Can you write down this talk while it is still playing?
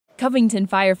Covington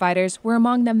firefighters were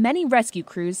among the many rescue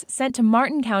crews sent to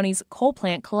Martin County's coal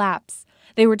plant collapse.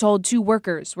 They were told 2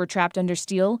 workers were trapped under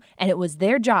steel, and it was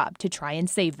their job to try and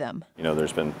save them. You know,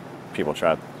 there's been people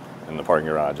trapped in the parking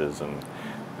garages,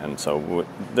 and so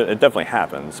it definitely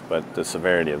happens, but the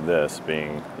severity of this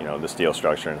being, you know, the steel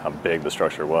structure and how big the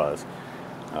structure was,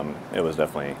 it was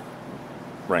definitely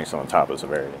ranks on the top of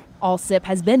severity. Allsip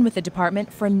has been with the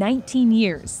department for 19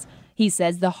 years. He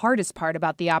says the hardest part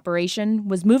about the operation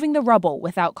was moving the rubble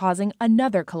without causing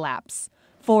another collapse.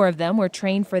 4 of them were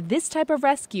trained for this type of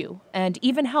rescue and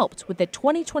even helped with the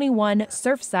 2021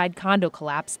 Surfside condo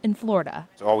collapse in Florida.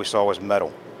 So all we saw was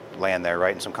metal laying there,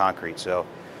 right, and some concrete. So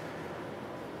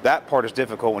that part is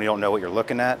difficult when you don't know what you're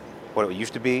looking at, what it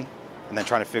used to be, and then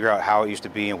trying to figure out how it used to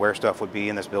be and where stuff would be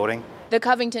in this building. The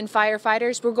Covington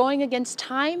firefighters were going against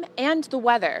time and the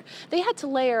weather. They had to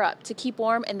layer up to keep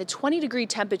warm in the 20-degree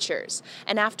temperatures.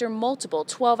 And after multiple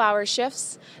 12-hour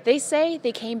shifts, they say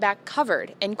they came back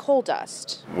covered in coal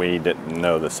dust. We didn't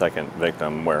know the second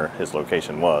victim where his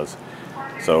location was,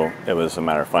 so it was a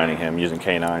matter of finding him using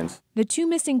canines. The 2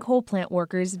 missing coal plant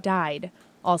workers died.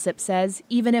 Allsip says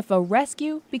even if a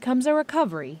rescue becomes a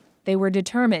recovery, they were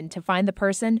determined to find the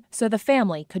person so the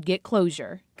family could get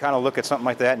closure. Kind of look at something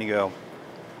like that and you go,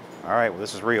 all right, well,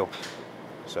 this is real.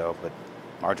 So, but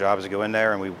our job is to go in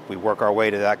there and we work our way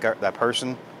to that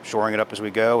person, shoring it up as we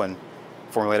go and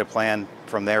formulate a plan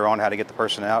from there on how to get the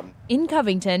person out. In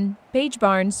Covington, Paige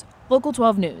Barnes, Local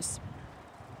 12 News.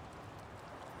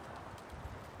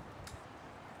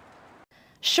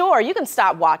 Sure, you can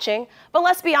stop watching, but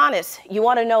let's be honest, you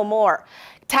want to know more.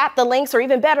 Tap the links or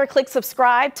even better, click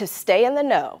subscribe to stay in the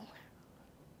know.